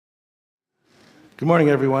Good morning,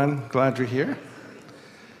 everyone. Glad you're here.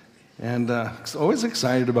 And always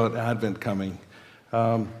excited about Advent coming.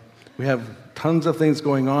 We have tons of things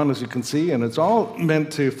going on, as you can see, and it's all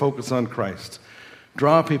meant to focus on Christ,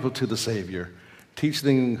 draw people to the Savior,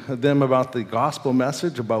 teaching them about the gospel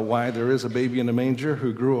message, about why there is a baby in a manger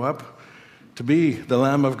who grew up to be the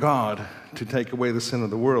Lamb of God to take away the sin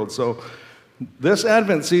of the world. So this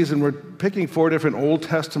Advent season, we're picking 4 different Old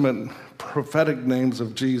Testament prophetic names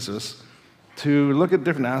of Jesus to look at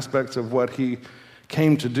different aspects of what he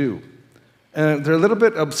came to do. And they're a little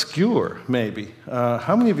bit obscure, maybe.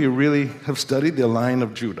 How many of you really have studied the Lion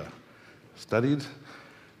of Judah? Studied?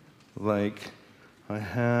 Like, I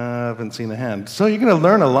haven't seen a hand. So you're going to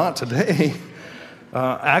learn a lot today.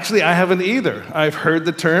 Actually, I haven't either. I've heard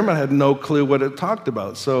the term. I had no clue what it talked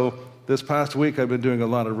about. So this past week, I've been doing a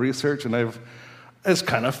lot of research, and it's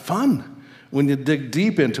kind of fun when you dig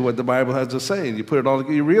deep into what the Bible has to say, and you put it all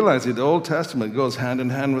together. You realize that the Old Testament goes hand in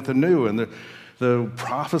hand with the New, and the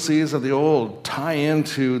prophecies of the Old tie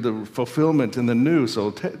into the fulfillment in the New.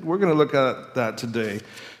 So we're going to look at that today.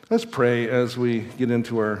 Let's pray as we get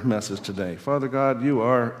into our message today. Father God, you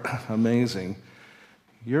are amazing.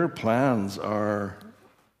 Your plans are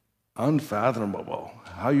unfathomable.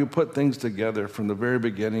 How you put things together from the very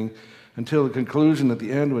beginning until the conclusion at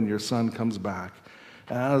the end when your Son comes back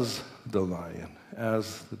as the Lion,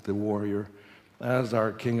 as the warrior, as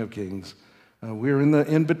our King of Kings. We're in the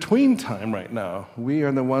in-between time right now. We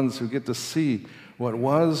are the ones who get to see what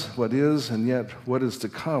was, what is, and yet what is to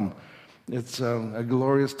come. It's a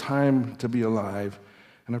glorious time to be alive.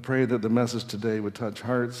 And I pray that the message today would touch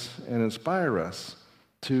hearts and inspire us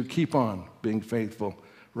to keep on being faithful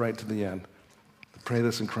right to the end. I pray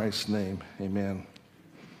this in Christ's name. Amen.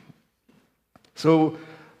 So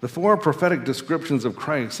the 4 prophetic descriptions of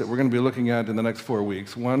Christ that we're going to be looking at in the next 4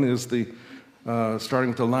 weeks. One is starting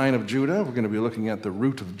with the Lion of Judah. We're going to be looking at the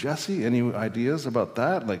root of Jesse. Any ideas about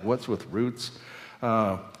that? Like what's with roots?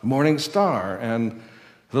 Morning Star and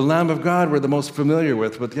the Lamb of God we're the most familiar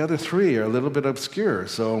with, but the other 3 are a little bit obscure.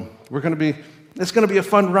 So it's going to be a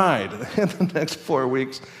fun ride in the next 4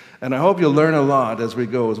 weeks. And I hope you'll learn a lot as we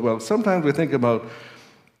go as well. Sometimes we think about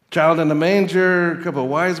child in the manger, a couple of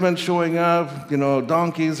wise men showing up,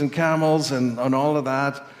 donkeys and camels and all of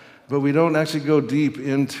that. But we don't actually go deep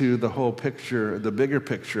into the whole picture, the bigger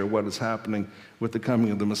picture of what is happening with the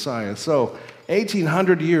coming of the Messiah. So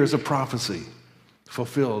 1,800 years of prophecy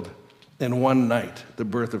fulfilled in one night, the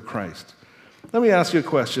birth of Christ. Let me ask you a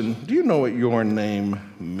question. Do you know what your name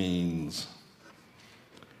means?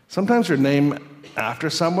 Sometimes your name after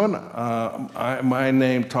someone. My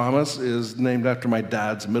name, Thomas, is named after my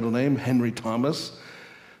dad's middle name, Henry Thomas.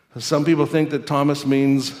 Some people think that Thomas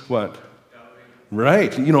means what?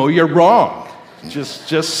 Right. You're wrong. Just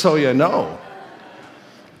so you know.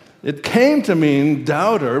 It came to mean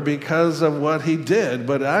doubter because of what he did,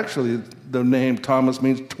 but actually the name Thomas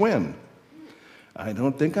means twin. I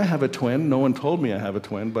don't think I have a twin. No one told me I have a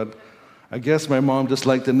twin, but I guess my mom just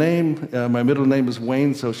liked the name. My middle name is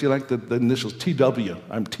Wayne, so she liked the initials TW.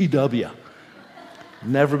 I'm TW.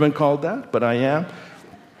 Never been called that, but I am.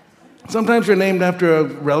 Sometimes you're named after a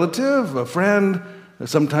relative, a friend.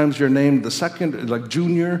 Sometimes you're named the second, like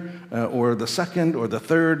junior, or the second, or the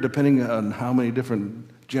third, depending on how many different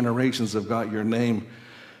generations have got your name.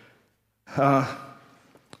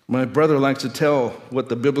 My brother likes to tell what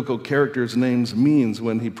the biblical characters' names means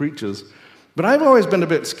when he preaches. But I've always been a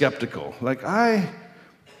bit skeptical. Like,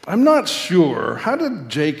 I'm not sure. How did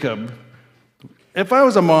Jacob, if I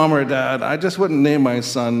was a mom or a dad, I just wouldn't name my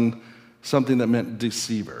son something that meant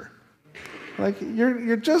deceiver. Like,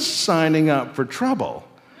 you're just signing up for trouble,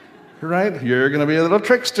 right? You're going to be a little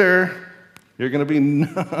trickster. You're going to be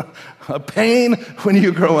a pain when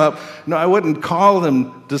you grow up. No, I wouldn't call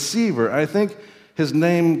him deceiver. I think his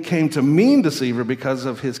name came to mean deceiver because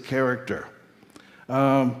of his character.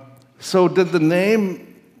 So did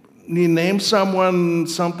you name someone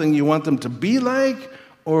something you want them to be like?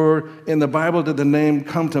 Or in the Bible, did the name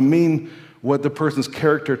come to mean what the person's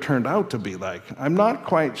character turned out to be like? I'm not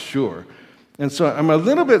quite sure. And so I'm a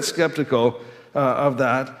little bit skeptical of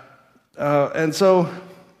that. And so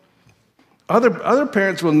other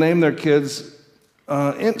parents will name their kids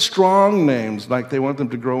in strong names, like they want them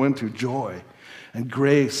to grow into joy and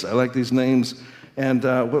grace. I like these names. And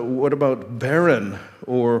what about barren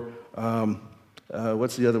or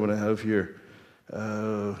what's the other one I have here?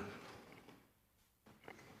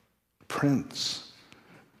 Prince.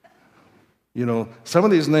 Some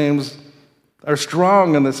of these names are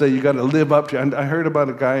strong, and they say you got to live up to. And I heard about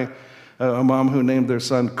a mom who named their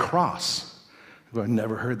son Cross. I've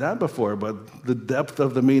never heard that before, but the depth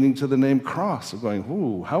of the meaning to the name Cross. I'm going,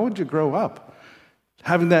 ooh, how would you grow up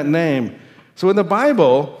having that name. So in the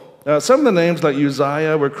Bible, some of the names like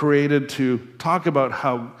Uzziah were created to talk about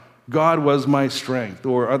how God was my strength,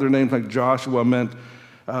 or other names like Joshua meant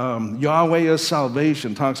Yahweh is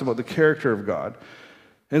salvation, talks about the character of God.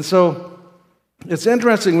 And so it's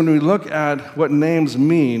interesting when we look at what names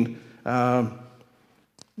mean.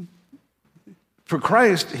 For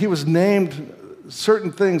Christ, he was named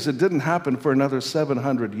certain things that didn't happen for another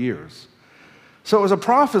 700 years. So it was a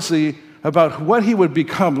prophecy about what he would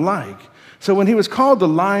become like. So when he was called the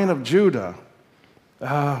Lion of Judah,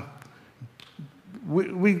 no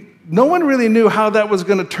one really knew how that was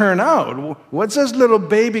going to turn out. What's this little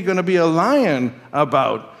baby going to be a lion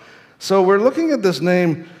about? So we're looking at this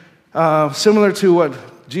name similar to what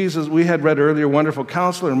Jesus, we had read earlier, Wonderful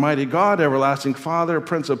Counselor, Mighty God, Everlasting Father,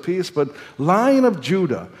 Prince of Peace, but Lion of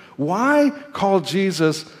Judah. Why call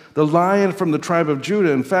Jesus the Lion from the tribe of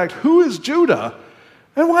Judah? In fact, who is Judah?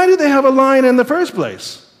 And why do they have a lion in the first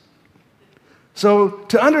place? So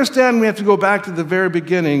to understand, we have to go back to the very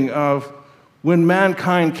beginning of when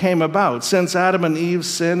mankind came about. Since Adam and Eve's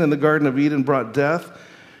sin in the Garden of Eden brought death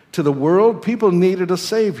to the world, people needed a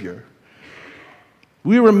Savior.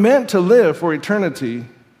 We were meant to live for eternity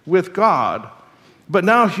with God, but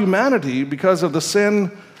now humanity, because of the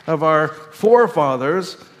sin of our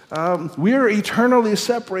forefathers, we are eternally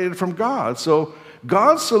separated from God. So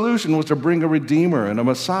God's solution was to bring a Redeemer and a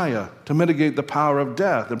Messiah to mitigate the power of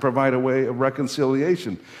death and provide a way of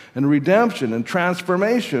reconciliation and redemption and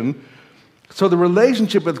transformation so the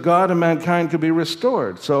relationship with God and mankind could be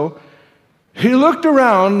restored. So he looked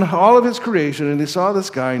around all of his creation and he saw this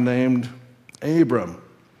guy named Abram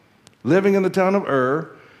living in the town of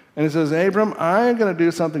Ur. And he says, Abram, I'm going to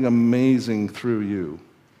do something amazing through you.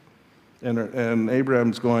 And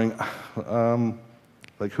Abram's going,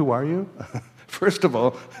 like, who are you? First of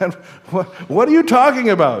all, what are you talking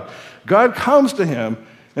about? God comes to him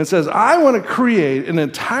and says, I want to create an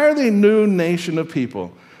entirely new nation of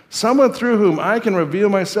people, someone through whom I can reveal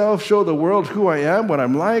myself, show the world who I am, what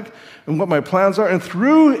I'm like, and what my plans are. And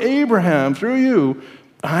through Abraham, through you,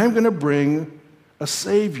 I'm going to bring a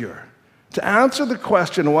Savior to answer the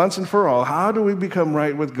question once and for all, how do we become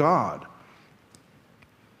right with God?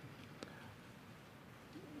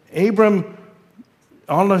 Abram,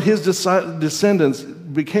 all of his descendants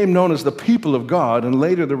became known as the people of God, and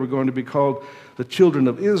later they were going to be called the children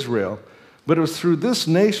of Israel. But it was through this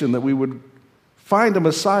nation that we would find a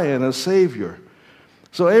Messiah and a Savior.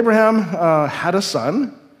 So Abraham had a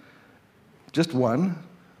son, just one,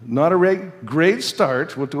 not a great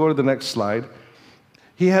start. We'll go to the next slide.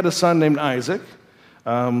 He had a son named Isaac,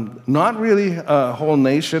 not really a whole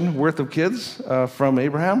nation worth of kids from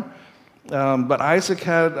Abraham, but Isaac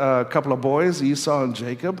had a couple of boys, Esau and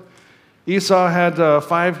Jacob. Esau had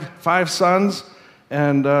five sons,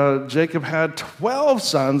 and Jacob had 12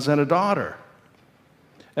 sons and a daughter.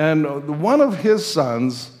 And one of his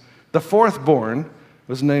sons, the fourth born,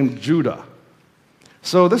 was named Judah.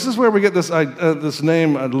 So this is where we get this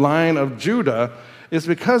name, Lion of Judah, is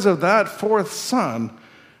because of that fourth son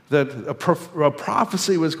that a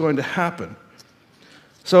prophecy was going to happen.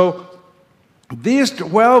 So these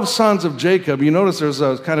 12 sons of Jacob, you notice there's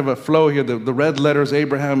a kind of a flow here, the red letters,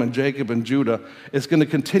 Abraham and Jacob and Judah, is going to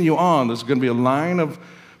continue on. There's going to be a line of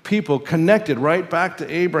people connected right back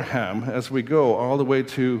to Abraham as we go all the way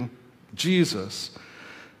to Jesus.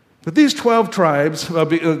 But these 12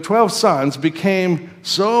 sons became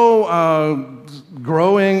so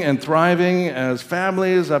growing and thriving as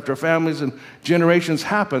families after families and generations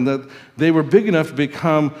happened that they were big enough to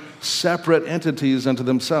become separate entities unto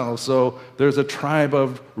themselves. So there's a tribe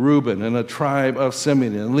of Reuben and a tribe of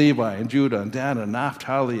Simeon and Levi and Judah and Dan and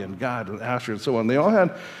Naphtali and Gad and Asher and so on. They all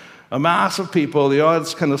had a mass of people. They all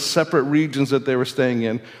had kind of separate regions that they were staying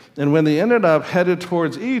in. And when they ended up headed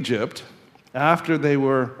towards Egypt, after they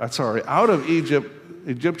were, out of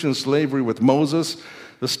Egyptian slavery with Moses,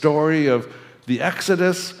 the story of the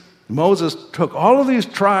Exodus, Moses took all of these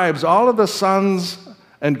tribes, all of the sons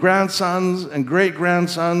and grandsons and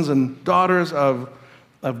great-grandsons and daughters of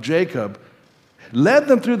Jacob, led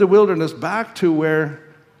them through the wilderness back to where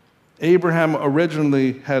Abraham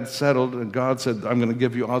originally had settled, and God said, I'm going to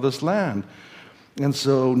give you all this land. And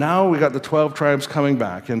so now we got the 12 tribes coming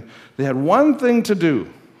back, and they had one thing to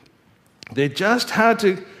do. They just had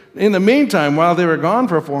to, in the meantime, while they were gone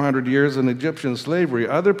for 400 years in Egyptian slavery,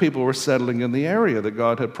 other people were settling in the area that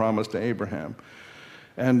God had promised to Abraham.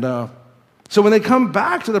 And so when they come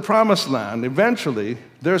back to the promised land, eventually,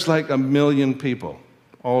 there's like 1 million people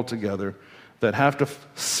altogether that have to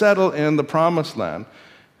settle in the promised land.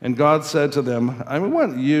 And God said to them, I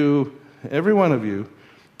want you, every one of you,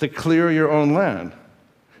 to clear your own land.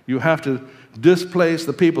 You have to displace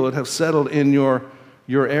the people that have settled in your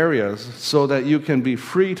areas so that you can be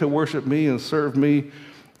free to worship me and serve me.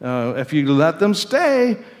 If you let them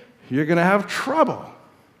stay, you're going to have trouble.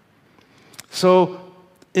 So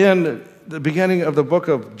in the beginning of the book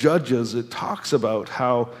of Judges, it talks about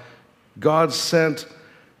how God sent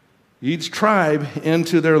each tribe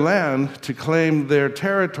into their land to claim their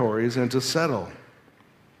territories and to settle.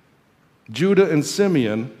 Judah and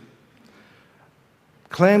Simeon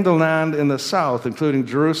claimed the land in the south, including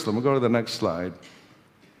Jerusalem. We'll go to the next slide.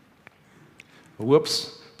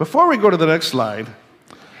 Whoops. Before we go to the next slide,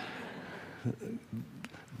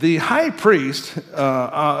 the high priest,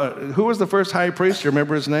 who was the first high priest? Do you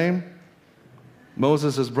remember his name?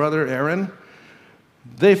 Moses' brother, Aaron.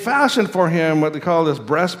 They fashioned for him what they call this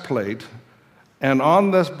breastplate, and on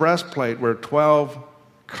this breastplate were 12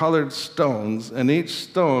 colored stones, and each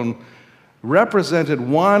stone represented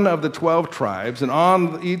one of the 12 tribes, and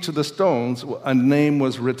on each of the stones a name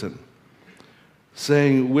was written,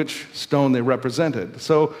 saying which stone they represented.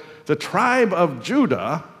 So the tribe of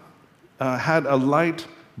Judah had a light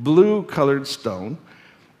blue-colored stone,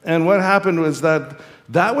 and what happened was that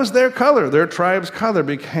was their color. Their tribe's color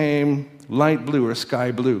became light blue or sky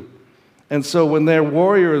blue. And so when their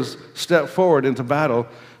warriors stepped forward into battle,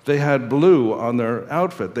 they had blue on their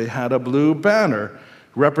outfit. They had a blue banner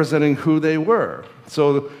representing who they were.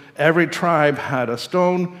 So every tribe had a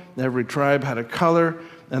stone, every tribe had a color,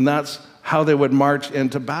 and that's how they would march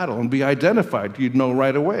into battle and be identified. You'd know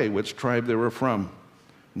right away which tribe they were from.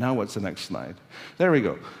 Now what's the next slide? There we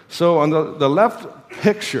go. So on the left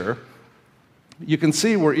picture, you can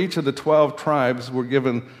see where each of the 12 tribes were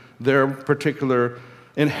given their particular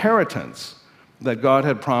inheritance that God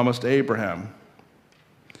had promised Abraham.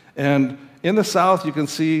 And in the south, you can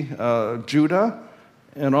see Judah,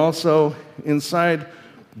 and also inside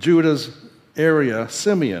Judah's area,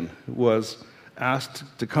 Simeon was asked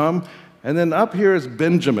to come. And then up here is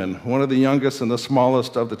Benjamin, one of the youngest and the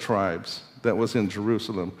smallest of the tribes that was in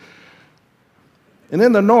Jerusalem. And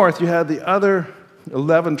in the north, you had the other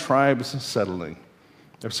 11 tribes settling.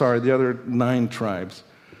 The other 9 tribes.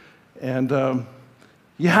 And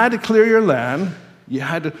you had to clear your land. You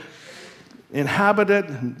had to inhabit it,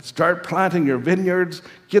 and start planting your vineyards,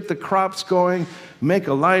 get the crops going, make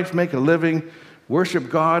a life, make a living, worship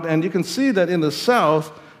God. And you can see that in the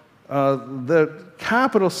south, the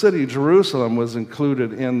capital city, Jerusalem, was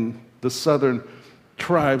included in the southern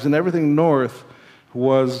tribes, and everything north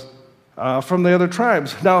was from the other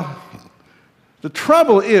tribes. Now, the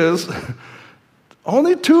trouble is,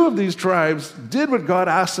 only 2 of these tribes did what God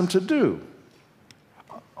asked them to do.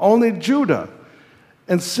 Only Judah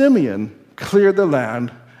and Simeon cleared the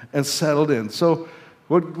land and settled in. So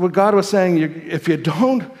what God was saying, if you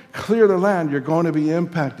don't clear the land, you're going to be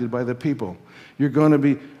impacted by the people. You're going to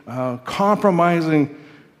be compromising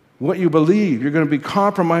what you believe. You're going to be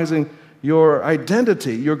compromising your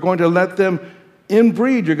identity. You're going to let them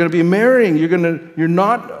inbreed. You're going to be marrying. You're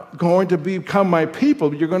not going to become my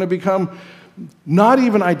people. You're going to become not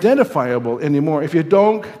even identifiable anymore if you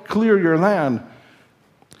don't clear your land.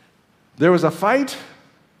 There was a fight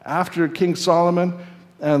after King Solomon,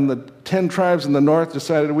 and the 10 tribes in the north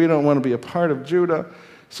decided we don't want to be a part of Judah,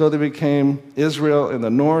 so they became Israel in the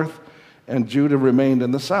north, and Judah remained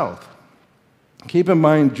in the south. Keep in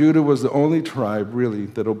mind, Judah was the only tribe, really,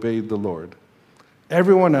 that obeyed the Lord.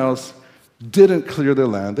 Everyone else didn't clear their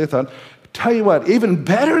land. They thought, tell you what, even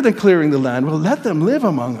better than clearing the land, we'll let them live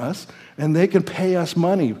among us, and they can pay us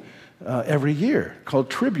money every year, called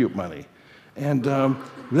tribute money. And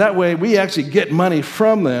that way, we actually get money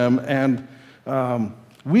from them, and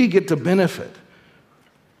we get to benefit.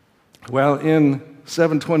 Well, in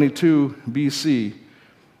 722 BC,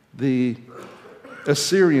 the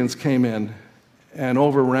Assyrians came in and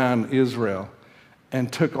overran Israel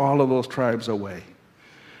and took all of those tribes away.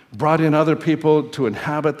 Brought in other people to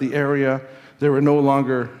inhabit the area. There were no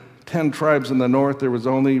longer 10 tribes in the north. There was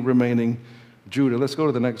only remaining Judah. Let's go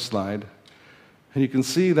to the next slide. And you can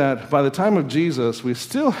see that by the time of Jesus, we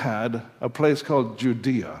still had a place called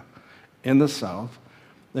Judea in the south.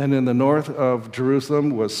 And in the north of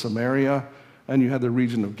Jerusalem was Samaria, and you had the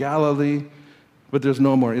region of Galilee, but there's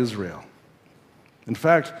no more Israel. In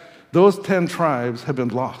fact, those 10 tribes have been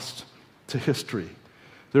lost to history.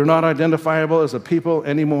 They're not identifiable as a people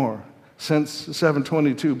anymore. Since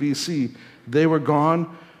 722 BC, they were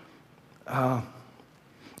gone.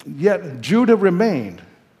 Yet Judah remained.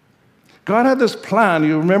 God had this plan.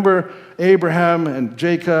 You remember Abraham and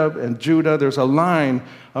Jacob and Judah. There's a line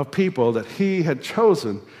of people that he had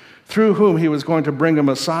chosen through whom he was going to bring a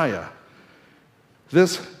Messiah.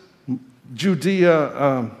 This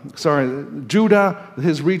Judah,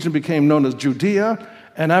 his region became known as Judea,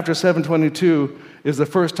 and after 722 is the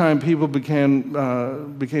first time people became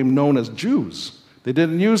known as Jews. They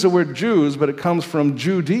didn't use the word Jews, but it comes from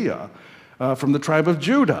Judea, from the tribe of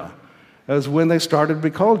Judah, as when they started to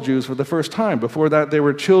be called Jews for the first time. Before that, they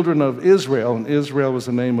were children of Israel, and Israel was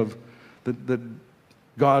the name of that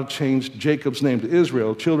God changed Jacob's name to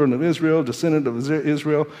Israel, children of Israel, descendant of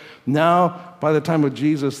Israel. Now, by the time of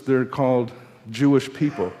Jesus, they're called Jewish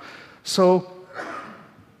people. So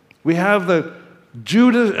we have the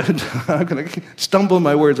Judah, I'm going to stumble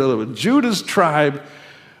my words a little bit. Judah's tribe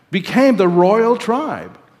became the royal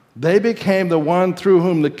tribe. They became the one through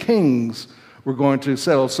whom the kings were going to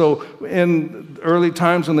settle. So in early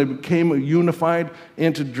times when they became unified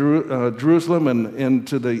into Jerusalem and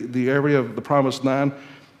into the area of the Promised Land,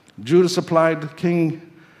 Judah supplied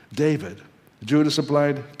King David. Judah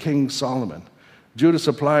supplied King Solomon. Judah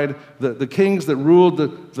supplied the kings that ruled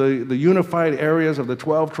the unified areas of the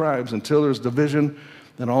 12 tribes until there was division,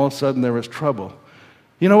 and all of a sudden there was trouble.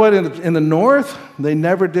 You know what? In the north, they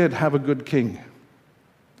never did have a good king.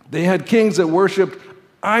 They had kings that worshiped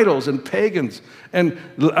idols and pagans and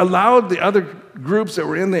allowed the other groups that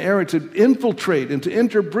were in the area to infiltrate and to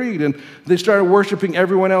interbreed, and they started worshiping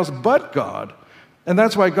everyone else but God. And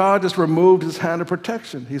that's why God just removed his hand of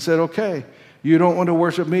protection. He said, okay, you don't want to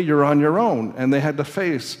worship me, you're on your own. And they had to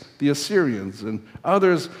face the Assyrians and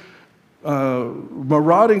others,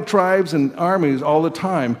 marauding tribes and armies all the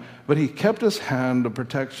time, but he kept his hand of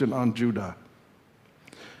protection on Judah.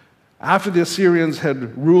 After the Assyrians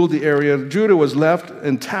had ruled the area, Judah was left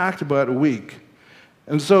intact but weak.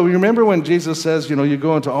 And so you remember when Jesus says, you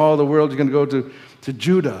go into all the world, you're going to go to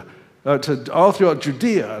Judah, to all throughout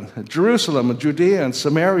Judea, Jerusalem, and Judea, and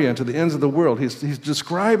Samaria, and to the ends of the world. He's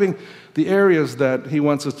describing the areas that he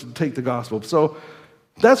wants us to take the gospel. So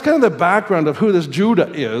that's kind of the background of who this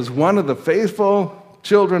Judah is, one of the faithful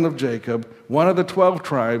children of Jacob, one of the 12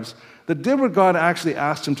 tribes, that did what God actually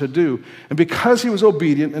asked him to do. And because he was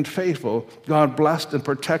obedient and faithful, God blessed and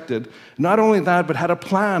protected. Not only that, but had a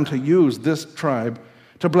plan to use this tribe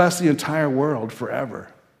to bless the entire world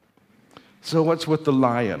forever. So what's with the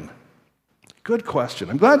lion? Good question.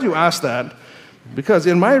 I'm glad you asked that, because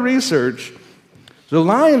in my research, the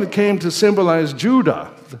lion came to symbolize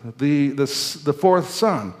Judah, the fourth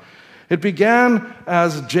son. It began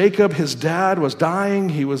as Jacob, his dad, was dying.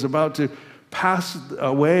 He was about to pass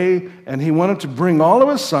away, and he wanted to bring all of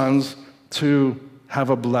his sons to have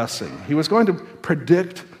a blessing. He was going to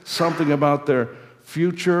predict something about their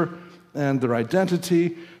future and their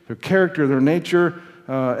identity, their character, their nature,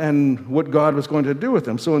 and what God was going to do with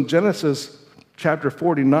them. So in Genesis chapter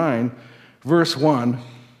 49, verse 1,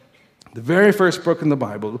 the very first book in the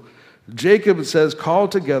Bible, Jacob, it says,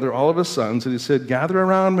 called together all of his sons, and he said, gather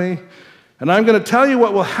around me, and I'm going to tell you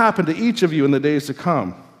what will happen to each of you in the days to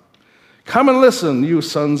come. Come and listen, you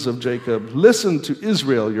sons of Jacob. Listen to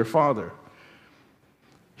Israel, your father.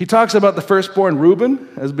 He talks about the firstborn Reuben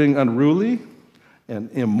as being unruly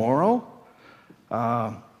and immoral.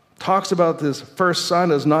 Talks about this first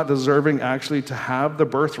son as not deserving actually to have the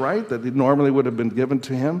birthright that normally would have been given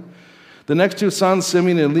to him. The next two sons,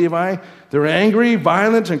 Simeon and Levi, they're angry,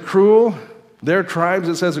 violent, and cruel. Their tribes,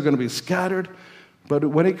 it says, are going to be scattered. But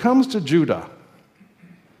when it comes to Judah,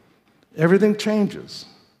 everything changes.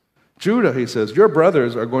 Judah, he says, your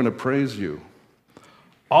brothers are going to praise you.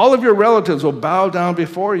 All of your relatives will bow down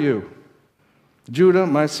before you. Judah,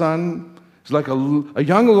 my son, is like a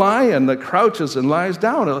young lion that crouches and lies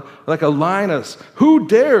down, like a lioness. Who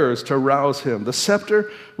dares to rouse him? The scepter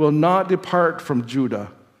will not depart from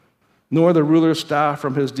Judah, nor the ruler's staff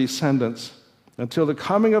from his descendants, until the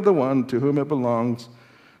coming of the one to whom it belongs,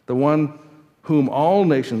 the one whom all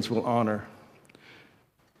nations will honor.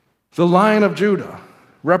 The Lion of Judah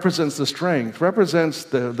represents the strength, represents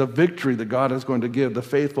the victory that God is going to give the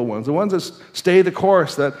faithful ones, the ones that stay the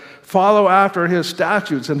course, that follow after his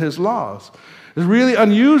statutes and his laws. It's really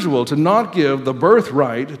unusual to not give the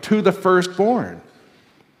birthright to the firstborn.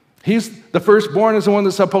 The firstborn is the one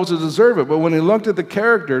that's supposed to deserve it, but when he looked at the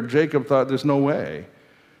character, Jacob thought, there's no way.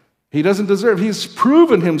 He doesn't deserve it. He's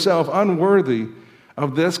proven himself unworthy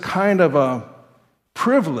of this kind of a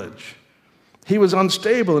privilege. He was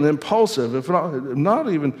unstable and impulsive, if not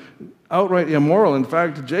even outright immoral. In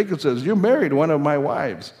fact, Jacob says, you married one of my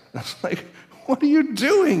wives. It's like, what are you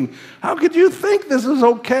doing? How could you think this is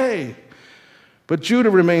okay? But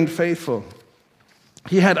Judah remained faithful.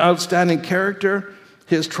 He had outstanding character.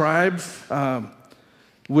 His tribe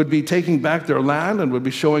would be taking back their land and would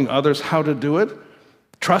be showing others how to do it,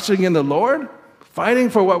 trusting in the Lord,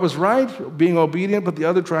 fighting for what was right, being obedient, but the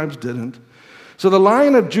other tribes didn't. So the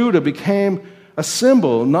Lion of Judah became a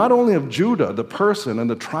symbol not only of Judah, the person and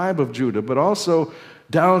the tribe of Judah, but also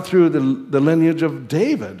down through the lineage of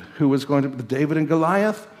David, who was going to be David and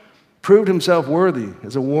Goliath, proved himself worthy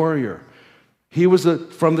as a warrior. He was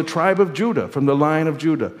from the tribe of Judah, from the Lion of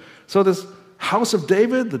Judah. So this house of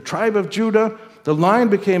David, the tribe of Judah, the lion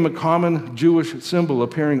became a common Jewish symbol,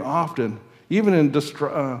 appearing often, even in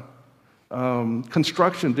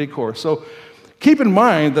construction decor. So keep in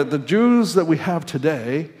mind that the Jews that we have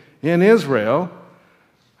today in Israel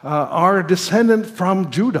are descendant from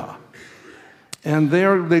Judah. And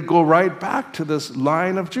they go right back to this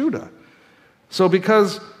line of Judah. So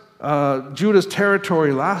because Judah's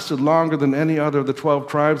territory lasted longer than any other of the 12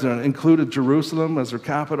 tribes and included Jerusalem as their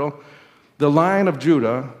capital, the Lion of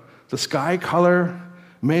Judah, the sky color,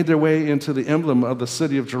 made their way into the emblem of the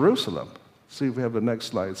city of Jerusalem. See if we have the next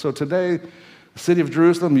slide. So today, the city of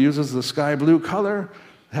Jerusalem uses the sky blue color.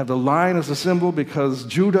 They have the lion as a symbol because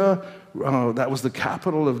Judah, that was the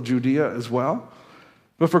capital of Judea as well.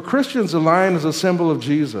 But for Christians, the lion is a symbol of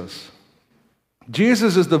Jesus.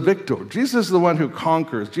 Jesus is the victor. Jesus is the one who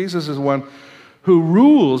conquers. Jesus is the one who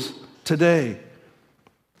rules today.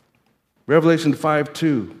 Revelation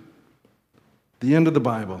 5:2, the end of the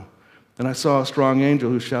Bible. And I saw a strong angel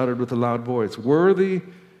who shouted with a loud voice,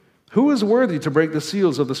 who is worthy to break the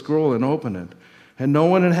seals of the scroll and open it? And no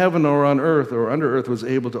one in heaven or on earth or under earth was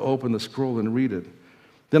able to open the scroll and read it.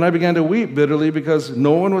 Then I began to weep bitterly because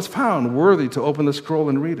no one was found worthy to open the scroll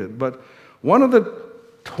and read it. But one of the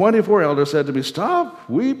 24 elders said to me, "Stop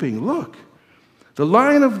weeping, look. The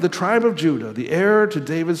Lion of the tribe of Judah, the heir to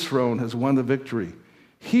David's throne, has won the victory.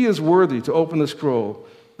 He is worthy to open the scroll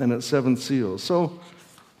and its 7 seals." So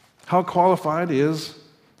how qualified is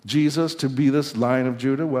Jesus to be this Lion of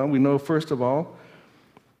Judah? Well, we know first of all,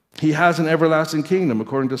 he has an everlasting kingdom,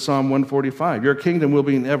 according to Psalm 145. Your kingdom will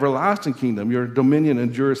be an everlasting kingdom. Your dominion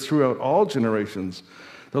endures throughout all generations.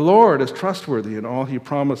 The Lord is trustworthy in all he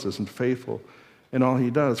promises and faithful in all he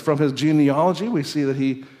does. From his genealogy, we see that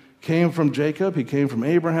he came from Jacob. He came from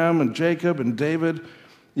Abraham and Jacob and David.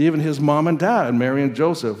 Even his mom and dad, Mary and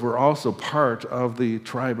Joseph, were also part of the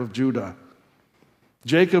tribe of Judah.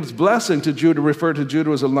 Jacob's blessing to Judah referred to Judah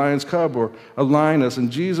as a lion's cub or a lioness, and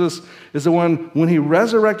Jesus is the one, when he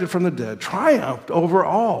resurrected from the dead, triumphed over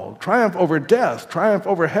all, triumphed over death, triumphed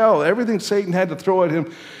over hell, everything Satan had to throw at him.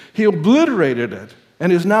 He obliterated it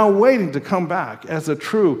and is now waiting to come back as a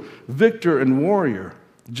true victor and warrior.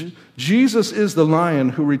 Jesus is the lion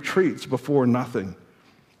who retreats before nothing.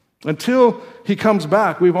 Until he comes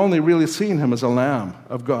back, we've only really seen him as a lamb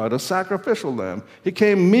of God, a sacrificial lamb. He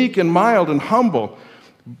came meek and mild and humble,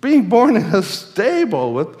 being born in a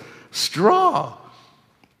stable with straw.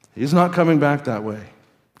 He's not coming back that way.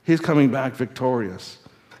 He's coming back victorious.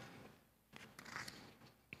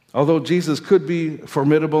 Although Jesus could be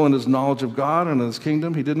formidable in his knowledge of God and his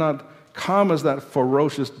kingdom, he did not come as that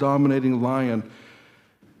ferocious, dominating lion.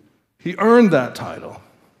 He earned that title.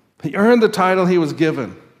 He earned the title he was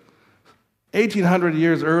given 1,800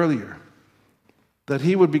 years earlier, that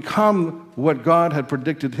he would become what God had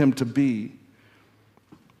predicted him to be.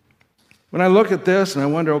 When I look at this and I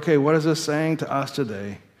wonder, okay, what is this saying to us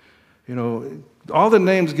today? You know, all the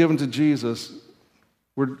names given to Jesus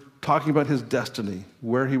were talking about his destiny,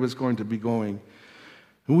 where he was going to be going.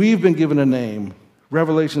 We've been given a name,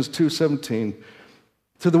 Revelations 2:17.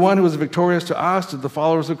 To the one who is victorious, to us, to the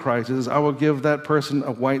followers of Christ, it says, "I will give that person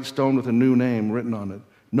a white stone with a new name written on it,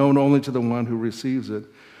 known only to the one who receives it."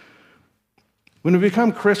 When we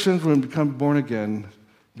become Christians, when we become born again,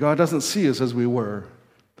 God doesn't see us as we were.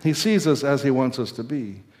 He sees us as he wants us to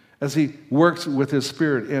be, as he works with his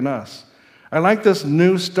Spirit in us. I like this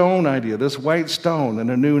new stone idea, this white stone and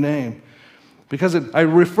a new name, because I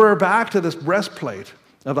refer back to this breastplate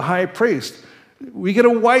of the high priest. We get a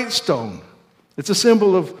white stone. It's a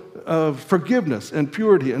symbol of forgiveness and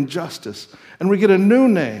purity and justice. And we get a new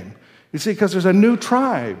name. You see, because there's a new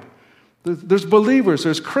tribe. There's believers,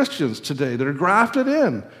 there's Christians today that are grafted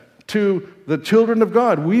in to the children of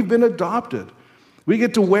God. We've been adopted. We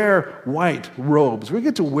get to wear white robes. We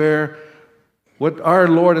get to wear what our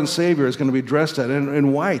Lord and Savior is going to be dressed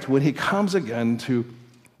in white when he comes again to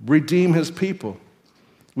redeem his people.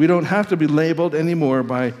 We don't have to be labeled anymore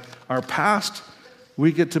by our past.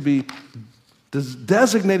 We get to be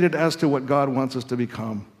designated as to what God wants us to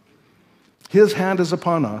become. His hand is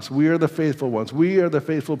upon us. We are the faithful ones. We are the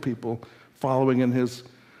faithful people following in his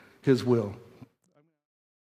will.